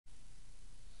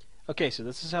Okay, so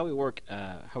this is how we work,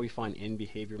 how we find in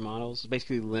behavior models.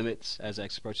 Basically, limits as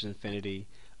x approaches infinity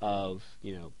of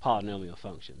polynomial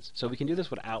functions. So we can do this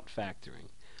without factoring.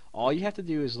 All you have to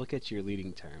do is look at your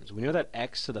leading terms. We know that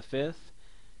x to the fifth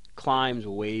climbs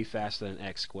way faster than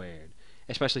x squared,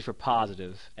 especially for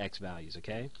positive x values.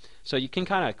 Okay, so you can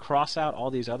kind of cross out all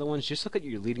these other ones. Just look at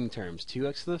your leading terms: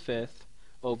 2x to the fifth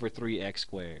over 3x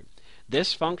squared.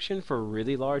 This function for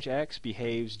really large x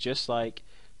behaves just like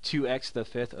 2x to the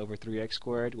fifth over 3x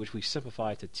squared, which we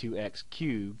simplify to 2x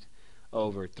cubed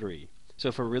over 3.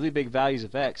 So for really big values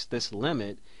of x, this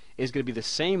limit is going to be the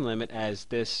same limit as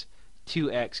this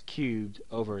 2x cubed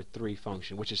over 3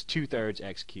 function, which is 2/3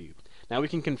 x cubed. Now we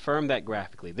can confirm that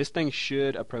graphically. This thing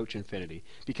should approach infinity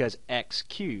because x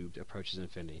cubed approaches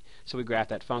infinity. So we graph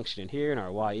that function in here in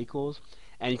our y equals,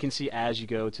 and you can see as you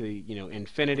go to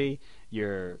infinity,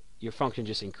 your function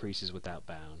just increases without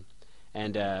bound.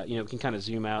 And we can kind of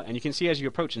zoom out, and you can see as you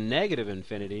approach negative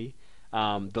infinity,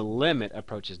 the limit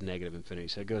approaches negative infinity,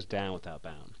 so it goes down without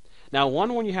bound. Now,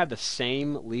 when you have the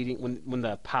same leading, when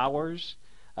the powers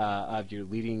of your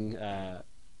leading,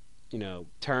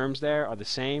 terms there are the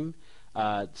same,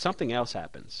 something else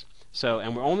happens. So,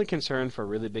 and we're only concerned for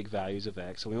really big values of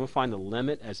x, so we want to find the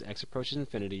limit as x approaches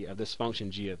infinity of this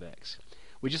function g of x.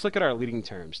 We just look at our leading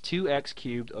terms: 2x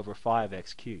cubed over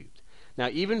 5x cubed. Now,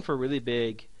 even for really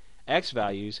big x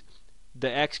values, the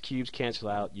x cubes cancel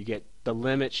out. You get the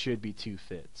limit should be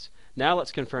 2/5. Now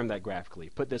let's confirm that graphically.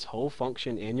 Put this whole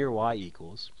function in your y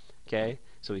equals. Okay,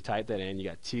 so we type that in. You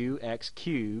got 2x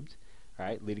cubed,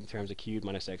 right? Leading terms of cubed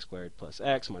minus x squared plus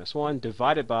x minus 1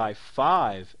 divided by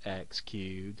 5x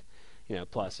cubed,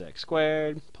 plus x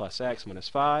squared plus x minus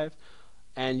 5.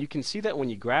 And you can see that when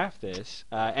you graph this,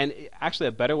 and actually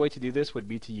a better way to do this would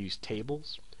be to use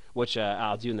tables, which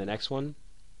I'll do in the next one.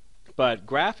 But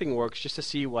graphing works just to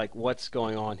see what's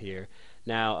going on here.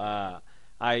 Now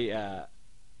I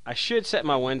should set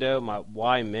my window, my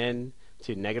y min,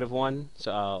 to -1,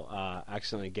 so I'll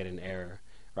accidentally get an error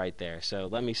right there. So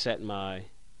let me set my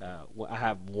I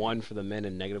have 1 for the min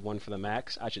and -1 for the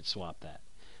max. I should swap that.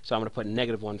 So I'm going to put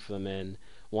 -1 for the min,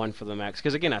 1 for the max,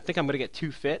 because again I think I'm going to get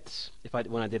 2/5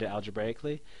 when I did it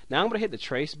algebraically. Now I'm going to hit the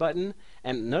trace button,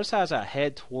 and notice how as I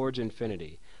head towards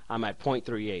infinity, I'm at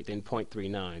 0.38, then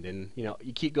 0.39, then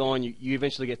you keep going, you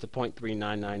eventually get to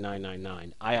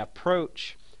 0.399999. I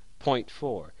approach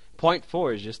 0.4.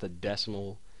 0.4 is just the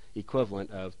decimal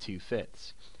equivalent of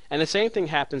 2/5. And the same thing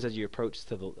happens as you approach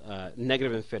to the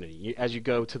negative infinity, as you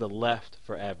go to the left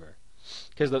forever.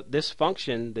 Because this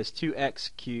function, this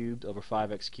 2x cubed over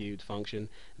 5x cubed function,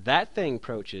 that thing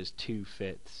approaches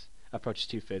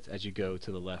 2/5 as you go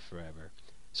to the left forever.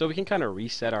 So we can kind of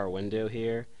reset our window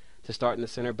here to start in the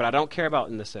center, but I don't care about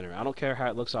in the center. I don't care how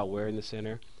it looks while we're in the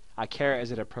center. I care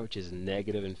as it approaches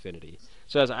negative infinity.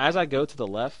 So as I go to the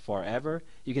left forever,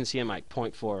 you can see I'm at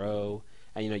 0.40,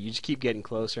 and you just keep getting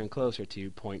closer and closer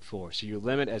to 0.4. So your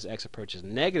limit as x approaches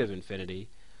negative infinity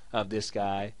of this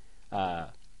guy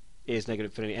is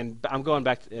negative infinity. And I'm going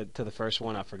back to the first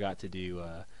one. I forgot to do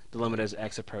the limit as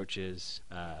x approaches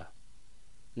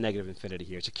negative infinity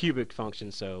here. It's a cubic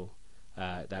function, so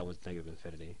that was negative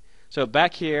infinity. So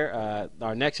back here,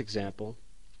 our next example.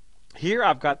 Here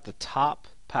I've got the top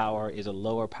power is a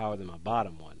lower power than my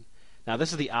bottom one. Now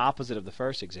this is the opposite of the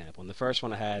first example. In the first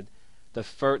one I had the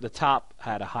top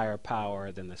had a higher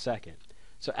power than the second.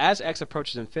 So as x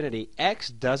approaches infinity, x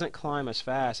doesn't climb as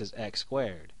fast as x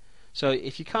squared. So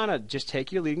if you kind of just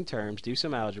take your leading terms, do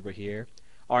some algebra here,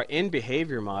 our in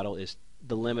behavior model is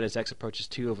the limit as x approaches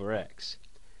 2 over x.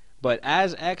 But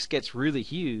as x gets really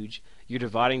huge, you're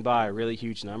dividing by a really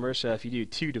huge number. So if you do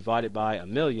 2 divided by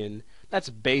 1,000,000, that's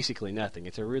basically nothing.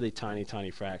 It's a really tiny, tiny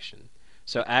fraction.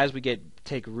 So as we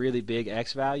take really big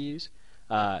x values,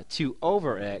 2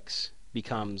 over x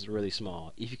becomes really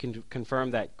small. If you can confirm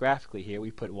that graphically here,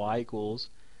 we put y equals,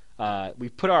 we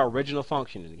put our original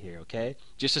function in here, okay?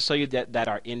 Just to show you that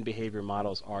our in behavior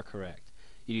models are correct.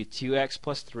 You do 2x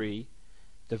plus 3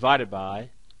 divided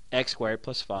by x squared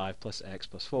plus 5 plus x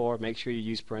plus 4. Make sure you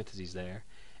use parentheses there.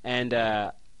 And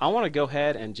I want to go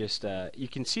ahead and just, you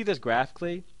can see this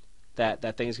graphically, that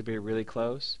thing's going to be really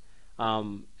close.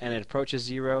 And it approaches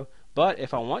 0. But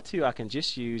if I want to, I can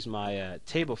just use my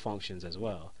table functions as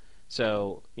well.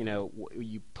 So,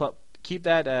 keep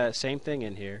that same thing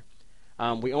in here.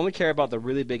 We only care about the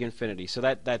really big infinity. So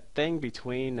that thing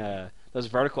between those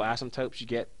vertical asymptotes you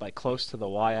get close to the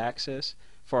y-axis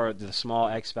for the small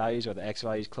x values or the x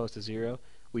values close to 0,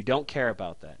 we don't care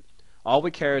about that. All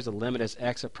we care is the limit as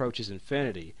x approaches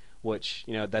infinity, which,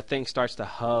 that thing starts to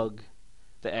hug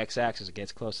the x-axis. It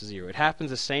gets close to 0. It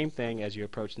happens the same thing as you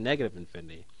approach negative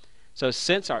infinity. So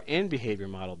since our end behavior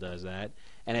model does that,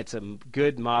 and it's a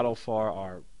good model for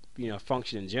our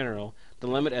function in general, the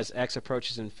limit as x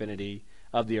approaches infinity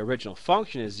of the original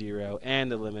function is 0,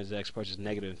 and the limit as x approaches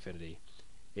negative infinity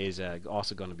is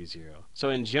also going to be 0. So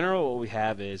in general, what we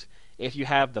have is if you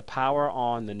have the power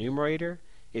on the numerator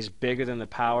is bigger than the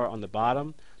power on the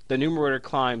bottom, the numerator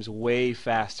climbs way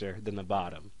faster than the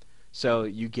bottom. So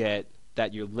you get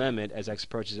that your limit as x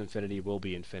approaches infinity will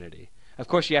be infinity. Of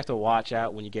course, you have to watch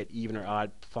out when you get even or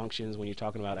odd functions when you're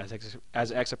talking about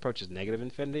as x approaches negative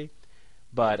infinity.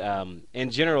 But in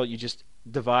general, you just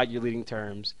divide your leading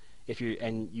terms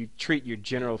and you treat your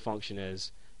general function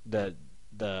as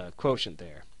the quotient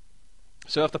there.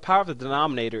 So if the power of the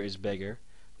denominator is bigger,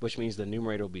 which means the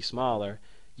numerator will be smaller,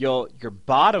 your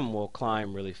bottom will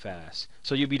climb really fast.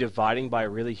 So you'll be dividing by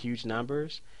really huge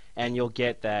numbers, and you'll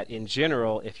get that in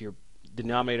general, if your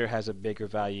denominator has a bigger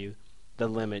value, the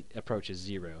limit approaches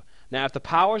 0. Now, if the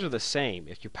powers are the same,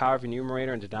 if your power of your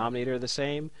numerator and denominator are the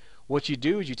same, what you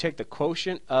do is you take the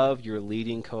quotient of your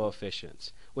leading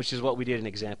coefficients, which is what we did in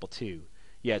example 2.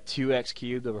 You had 2x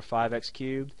cubed over 5x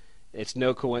cubed. It's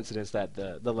no coincidence that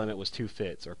the limit was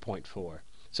 2/5 or 0.4.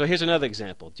 So here's another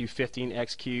example. Do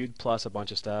 15x cubed plus a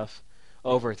bunch of stuff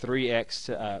over 15x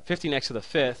to the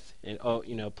 5th,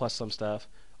 and plus some stuff,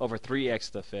 over 3x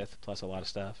to the 5th plus a lot of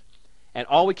stuff. And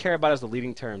all we care about is the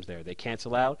leading terms there. They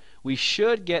cancel out. We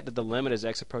should get that the limit as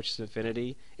x approaches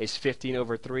infinity is 15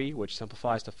 over 3, which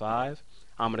simplifies to 5.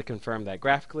 I'm going to confirm that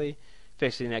graphically.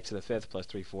 15x to the 5th plus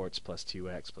 3/4 plus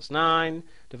 2x plus 9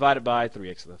 divided by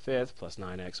 3x to the 5th plus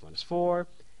 9x minus 4.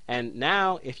 And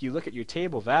now, if you look at your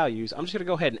table values, I'm just going to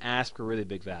go ahead and ask for really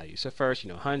big values. So first,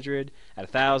 100 at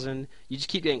 1,000. You just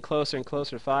keep getting closer and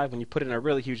closer to 5. When you put in a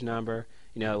really huge number,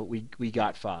 we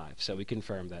got 5. So we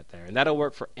confirm that there. And that'll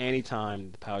work for any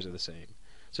time the powers are the same.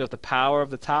 So if the power of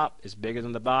the top is bigger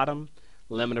than the bottom,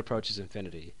 limit approaches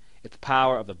infinity. If the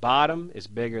power of the bottom is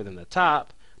bigger than the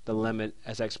top, the limit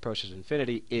as x approaches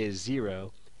infinity is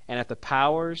 0. And if the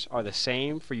powers are the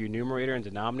same for your numerator and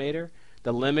denominator,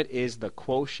 the limit is the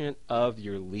quotient of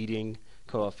your leading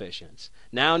coefficients.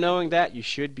 Now knowing that, you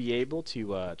should be able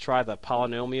to try the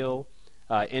polynomial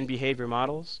end behavior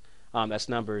models. That's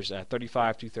numbers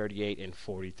 35 through 38 and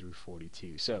 40 through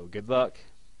 42. So good luck.